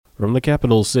From the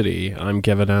capital city, I'm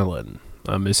Kevin Allen.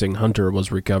 A missing hunter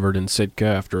was recovered in Sitka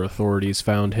after authorities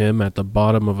found him at the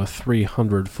bottom of a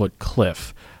 300-foot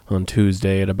cliff. On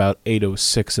Tuesday at about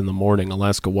 8:06 in the morning,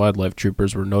 Alaska wildlife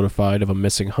troopers were notified of a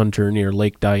missing hunter near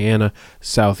Lake Diana,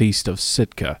 southeast of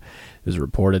Sitka. It is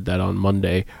reported that on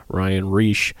Monday, Ryan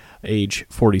Reish, age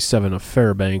 47 of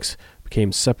Fairbanks,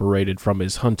 became separated from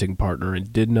his hunting partner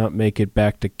and did not make it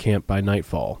back to camp by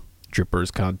nightfall.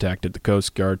 Troopers contacted the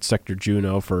Coast Guard Sector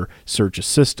Juneau for search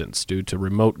assistance due to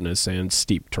remoteness and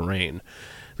steep terrain.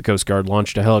 The Coast Guard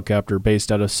launched a helicopter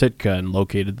based out of Sitka and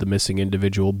located the missing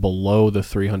individual below the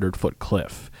 300-foot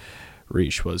cliff.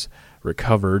 Reish was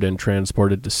recovered and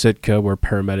transported to Sitka, where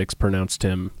paramedics pronounced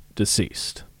him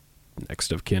deceased.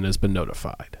 Next of kin has been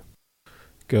notified.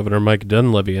 Governor Mike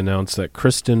Dunleavy announced that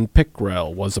Kristian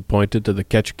Pickrell was appointed to the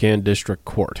Ketchikan District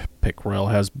Court. Pickrell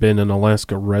has been an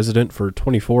Alaska resident for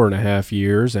 24 and a half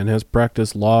years and has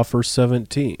practiced law for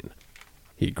 17.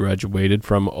 He graduated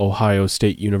from Ohio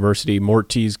State University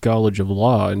Mortise College of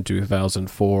Law in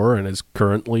 2004 and is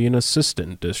currently an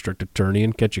assistant district attorney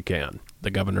in Ketchikan.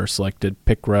 The governor selected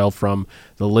Pickrell from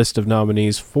the list of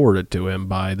nominees forwarded to him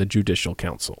by the Judicial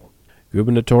Council.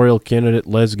 Gubernatorial candidate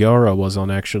Les Gara was on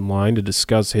Action Line to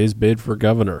discuss his bid for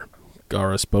governor.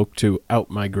 Gara spoke to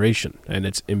out-migration and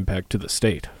its impact to the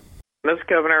state. This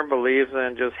governor believes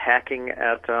in just hacking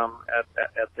at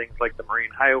things like the Marine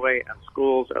Highway and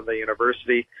schools and the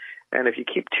university. And if you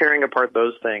keep tearing apart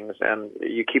those things and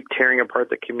you keep tearing apart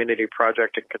the community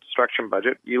project and construction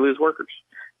budget, you lose workers,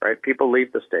 right? People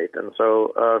leave the state. And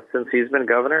so since he's been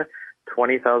governor,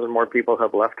 20,000 more people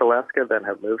have left Alaska than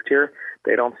have moved here.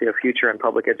 They don't see a future in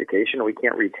public education. We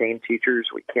can't retain teachers.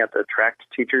 We can't attract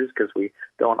teachers because we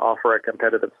don't offer a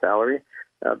competitive salary.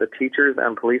 The teachers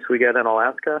and police we get in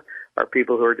Alaska are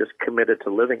people who are just committed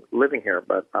to living here.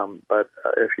 But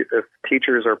if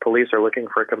teachers or police are looking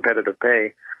for competitive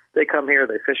pay, they come here,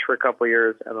 they fish for a couple of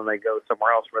years, and then they go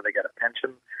somewhere else where they get a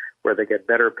pension, where they get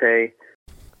better pay.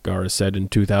 Gara said in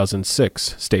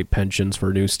 2006, state pensions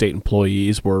for new state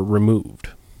employees were removed.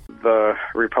 The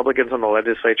Republicans in the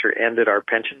legislature ended our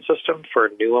pension system for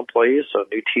new employees, so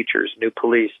new teachers, new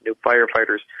police, new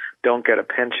firefighters don't get a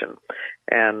pension.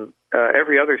 And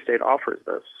every other state offers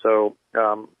this. So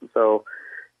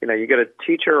you get a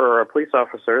teacher or a police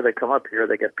officer, they come up here,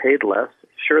 they get paid less.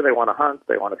 Sure, they want to hunt,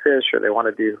 they want to fish, or they want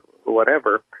to do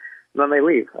whatever. Then they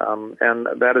leave. And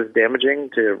that is damaging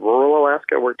to rural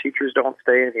Alaska where teachers don't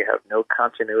stay and you have no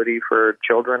continuity for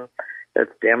children.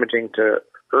 It's damaging to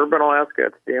urban Alaska.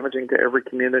 It's damaging to every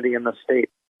community in the state.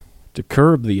 To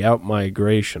curb the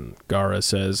out-migration, Gara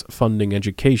says funding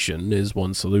education is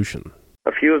one solution.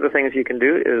 A few of the things you can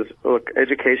do is, look,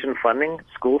 education funding,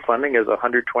 school funding is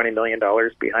 $120 million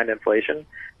behind inflation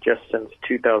just since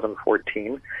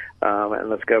 2014.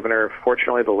 And this governor,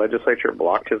 fortunately, the legislature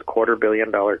blocked his $250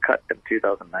 million cut in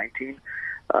 2019.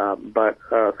 But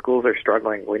schools are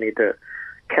struggling. We need to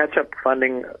catch up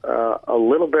funding a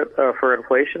little bit for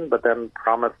inflation, but then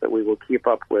promise that we will keep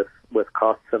up with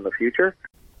costs in the future.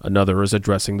 Another is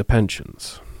addressing the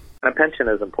pensions. A pension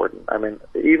is important. I mean,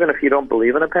 even if you don't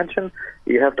believe in a pension,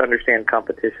 you have to understand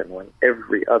competition. When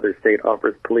every other state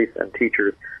offers police and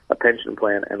teachers a pension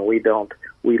plan and we don't,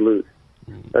 we lose.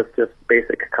 That's just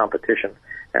basic competition.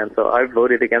 And so I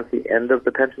voted against the end of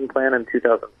the pension plan in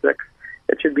 2006.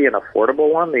 It should be an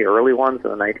affordable one. The early ones in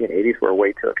the 1980s were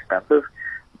way too expensive.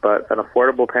 But an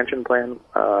affordable pension plan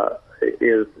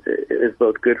is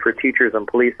both good for teachers and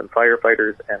police and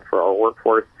firefighters and for our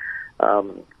workforce,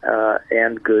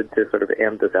 and good to sort of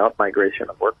end this out-migration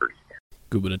of workers.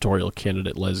 Gubernatorial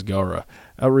candidate Les Gara.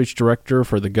 Outreach Director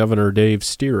for the Governor Dave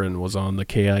Steeran was on the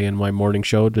KINY Morning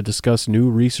Show to discuss new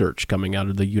research coming out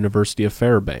of the University of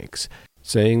Fairbanks,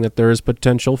 saying that there is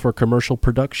potential for commercial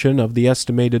production of the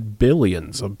estimated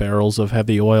billions of barrels of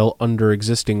heavy oil under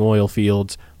existing oil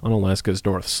fields on Alaska's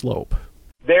North Slope.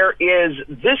 There is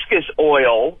viscous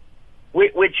oil,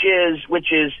 which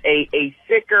is a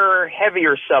thicker,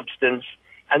 heavier substance,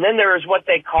 and then there is what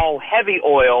they call heavy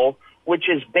oil, which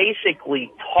is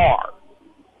basically tar.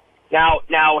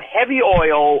 Now heavy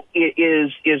oil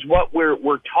is what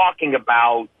we're talking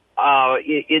about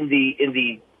in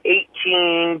the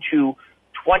 18 to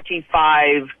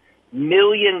 25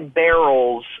 million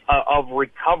barrels of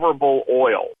recoverable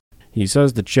oil. He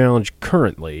says the challenge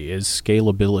currently is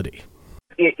scalability.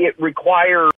 It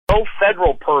requires no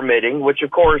federal permitting, which, of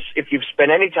course, if you've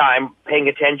spent any time paying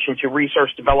attention to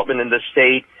resource development in the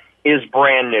state, is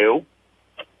brand new.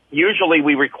 Usually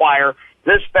we require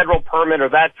this federal permit or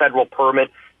that federal permit.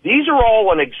 These are all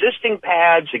on existing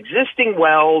pads, existing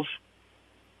wells,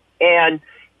 and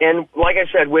like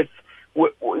I said, with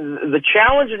The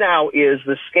challenge now is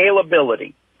the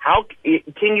scalability. How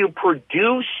can you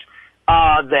produce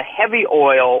the heavy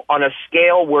oil on a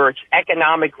scale where it's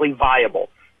economically viable?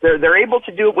 They're able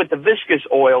to do it with the viscous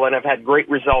oil and have had great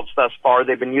results thus far.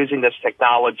 They've been using this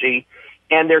technology,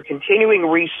 and they're continuing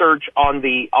research on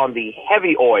the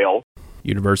heavy oil.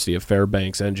 University of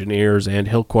Fairbanks engineers and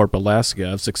Hillcorp, Alaska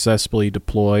have successfully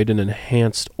deployed an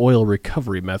enhanced oil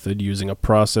recovery method using a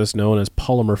process known as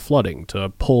polymer flooding to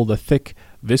pull the thick,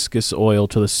 viscous oil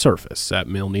to the surface at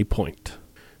Milne Point.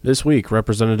 This week,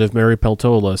 Representative Mary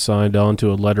Peltola signed on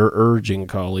to a letter urging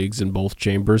colleagues in both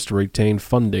chambers to retain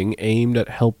funding aimed at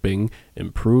helping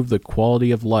improve the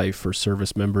quality of life for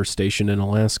service members stationed in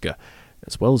Alaska,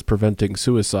 as well as preventing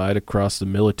suicide across the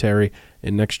military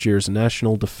in next year's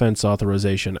National Defense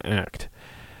Authorization Act.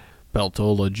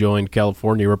 Peltola joined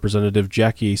California Representative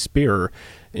Jackie Spearer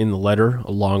in the letter,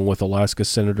 along with Alaska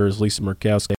Senators Lisa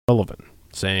Murkowski and Sullivan,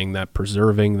 saying that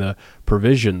preserving the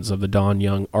provisions of the Don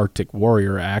Young Arctic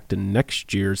Warrior Act and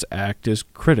next year's act is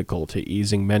critical to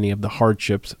easing many of the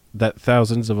hardships that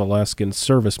thousands of Alaskan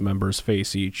service members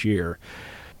face each year.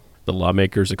 The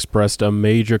lawmakers expressed a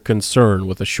major concern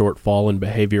with a shortfall in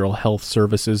behavioral health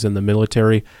services in the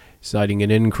military, citing an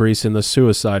increase in the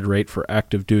suicide rate for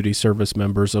active duty service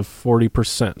members of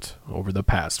 40% over the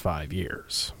past 5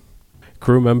 years.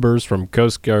 Crew members from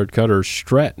Coast Guard Cutter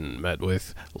Stratton met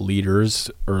with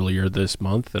leaders earlier this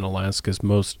month in Alaska's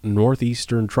most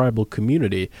northeastern tribal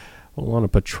community while on a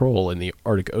patrol in the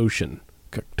Arctic Ocean.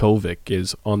 Kaktovik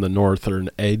is on the northern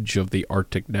edge of the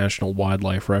Arctic National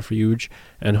Wildlife Refuge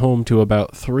and home to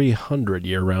about 300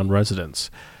 year-round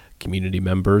residents. Community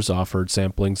members offered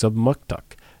samplings of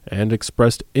muktuk and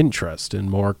expressed interest in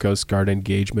more Coast Guard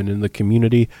engagement in the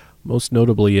community, most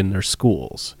notably in their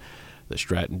schools. The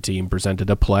Stratton team presented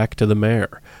a plaque to the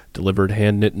mayor, delivered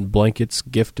hand-knitted blankets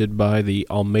gifted by the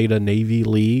Almeda Navy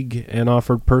League, and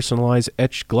offered personalized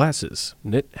etched glasses,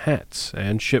 knit hats,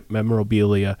 and ship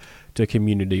memorabilia to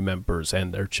community members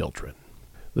and their children.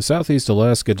 The Southeast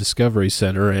Alaska Discovery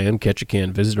Center and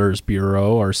Ketchikan Visitors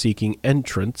Bureau are seeking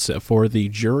entrants for the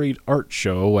juried art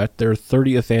show at their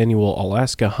 30th Annual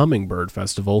Alaska Hummingbird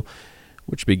Festival,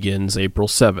 which begins April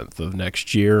 7th of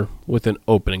next year with an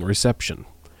opening reception.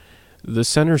 The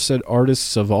center said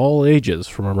artists of all ages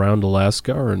from around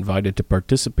Alaska are invited to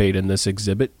participate in this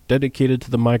exhibit dedicated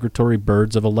to the migratory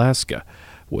birds of Alaska,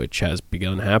 which has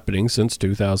begun happening since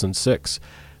 2006.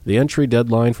 The entry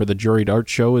deadline for the juried art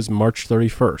show is March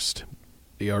 31st.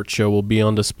 The art show will be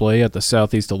on display at the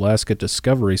Southeast Alaska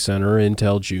Discovery Center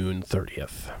until June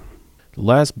 30th. The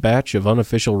last batch of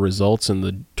unofficial results in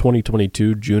the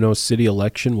 2022 Juneau City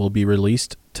election will be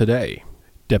released today.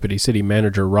 Deputy City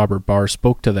Manager Robert Barr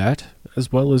spoke to that,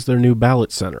 as well as their new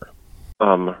ballot center.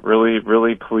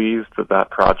 Really pleased that that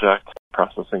project,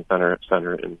 processing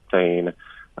center in Thane,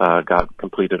 got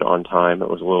completed on time. It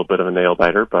was a little bit of a nail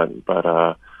biter,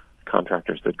 but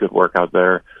contractors did good work out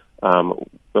there.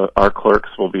 Our clerks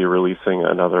will be releasing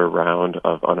another round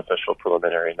of unofficial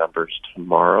preliminary numbers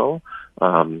tomorrow.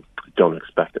 Don't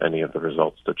expect any of the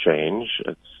results to change.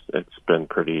 It's been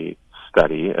pretty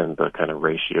steady in the kind of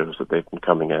ratios that they've been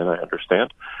coming in, I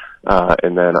understand.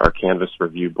 And then our Canvass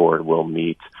Review Board will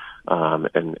meet,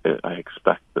 and I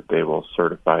expect that they will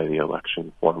certify the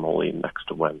election formally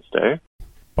next Wednesday.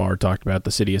 Barr talked about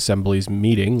the City Assembly's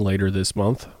meeting later this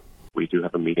month. We do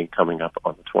have a meeting coming up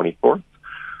on the 24th,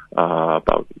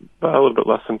 about a little bit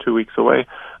less than 2 weeks away,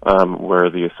 where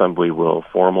the Assembly will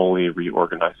formally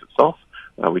reorganize itself.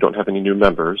 We don't have any new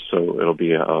members, so it'll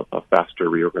be a faster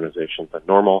reorganization than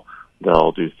normal.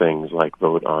 They'll do things like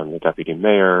vote on the deputy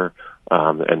mayor,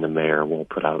 and the mayor will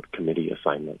put out committee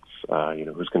assignments,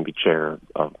 who's going to be chair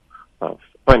of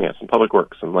finance and public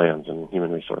works and lands and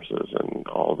human resources and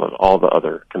all the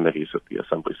other committees that the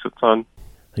Assembly sits on.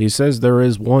 He says there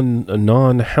is one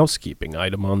non-housekeeping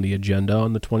item on the agenda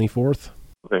on the 24th.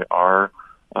 They are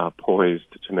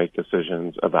poised to make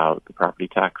decisions about the property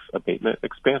tax abatement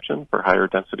expansion for higher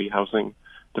density housing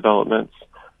developments,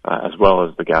 as well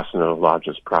as the Gastineau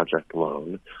Lodges project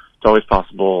loan. It's always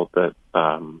possible that,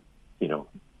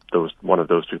 one of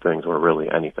those two things, or really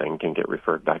anything, can get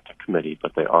referred back to committee,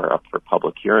 but they are up for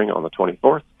public hearing on the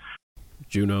 24th.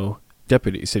 Juneau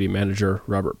Deputy City Manager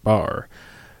Robert Barr.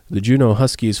 The Juneau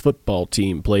Huskies football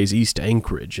team plays East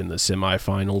Anchorage in the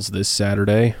semifinals this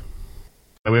Saturday.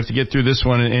 We have to get through this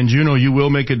one, and Juneau, you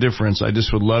will make a difference. I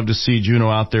just would love to see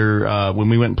Juneau out there. When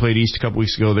we went and played East a couple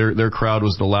weeks ago, their crowd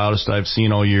was the loudest I've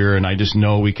seen all year, and I just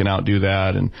know we can outdo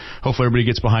that. And hopefully everybody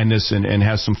gets behind this and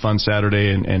has some fun Saturday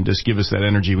and just give us that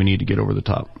energy we need to get over the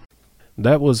top.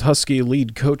 That was Husky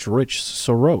lead coach Rich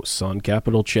Soros on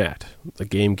Capital Chat. The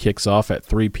game kicks off at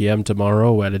 3 p.m.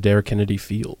 tomorrow at Adair Kennedy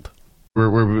Field.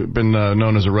 We've been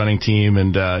known as a running team,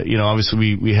 and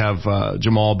obviously we have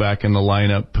Jamal back in the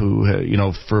lineup, who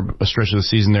for a stretch of the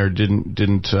season there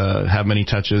didn't have many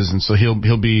touches, and so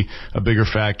he'll be a bigger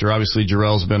factor. Obviously,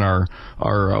 Jarrell's been our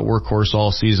workhorse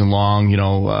all season long.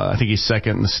 I think he's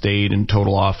second in the state in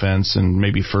total offense and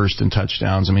maybe first in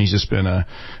touchdowns. I mean, he's just been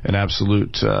an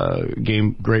absolute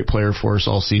great player for us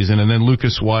all season. And then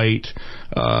Lucas White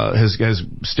has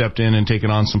stepped in and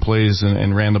taken on some plays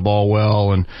and ran the ball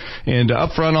well. And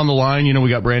up front on the line, we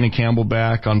got Brandon Campbell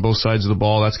back on both sides of the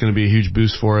ball. That's going to be a huge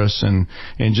boost for us. And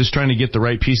just trying to get the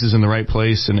right pieces in the right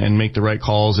place and make the right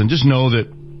calls, and just know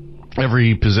that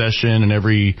every possession and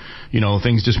every,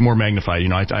 thing's just more magnified.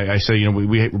 I say,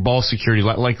 we ball security,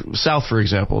 like South, for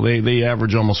example, they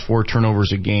average almost 4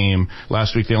 turnovers a game.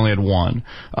 Last week they only had 1.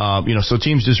 So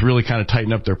teams just really kind of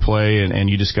tighten up their play, and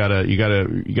you just gotta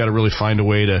really find a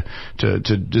way to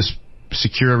just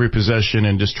secure every possession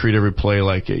and just treat every play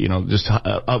like, just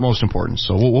utmost importance.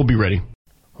 So we'll be ready.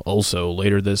 Also,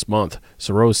 later this month,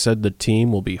 Soros said the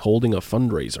team will be holding a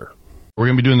fundraiser. We're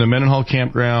going to be doing the Mendenhall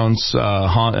Campgrounds.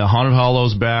 Haunted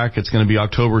Hollow's back. It's going to be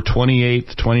October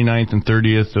 28th, 29th, and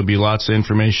 30th. There'll be lots of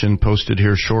information posted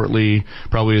here shortly,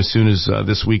 probably as soon as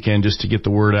this weekend, just to get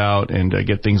the word out and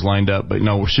get things lined up. But,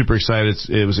 we're super excited.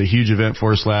 It was a huge event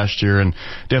for us last year, and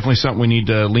definitely something we need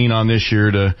to lean on this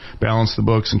year to balance the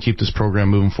books and keep this program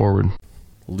moving forward.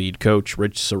 Lead coach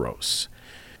Rich Soros.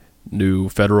 New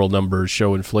federal numbers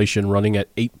show inflation running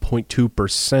at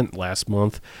 8.2% last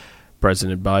month.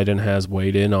 President Biden has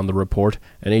weighed in on the report,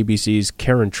 and ABC's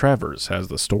Karen Travers has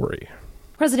the story.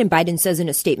 President Biden says in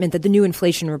a statement that the new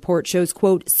inflation report shows,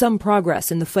 quote, some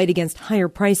progress in the fight against higher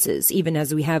prices, even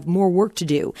as we have more work to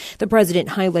do. The president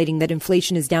highlighting that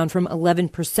inflation is down from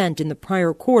 11% in the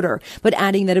prior quarter, but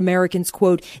adding that Americans,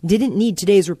 quote, didn't need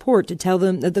today's report to tell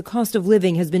them that the cost of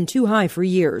living has been too high for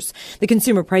years. The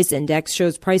Consumer Price Index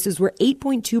shows prices were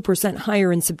 8.2%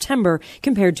 higher in September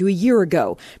compared to a year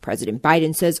ago. President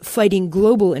Biden says fighting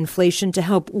global inflation to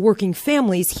help working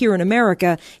families here in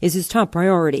America is his top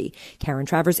priority. Karen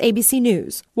Travers, ABC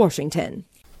News, Washington.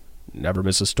 Never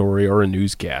miss a story or a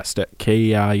newscast at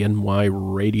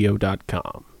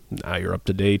KINYradio.com. Now you're up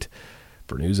to date.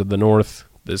 For News of the North,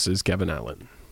 this is Kevin Allen.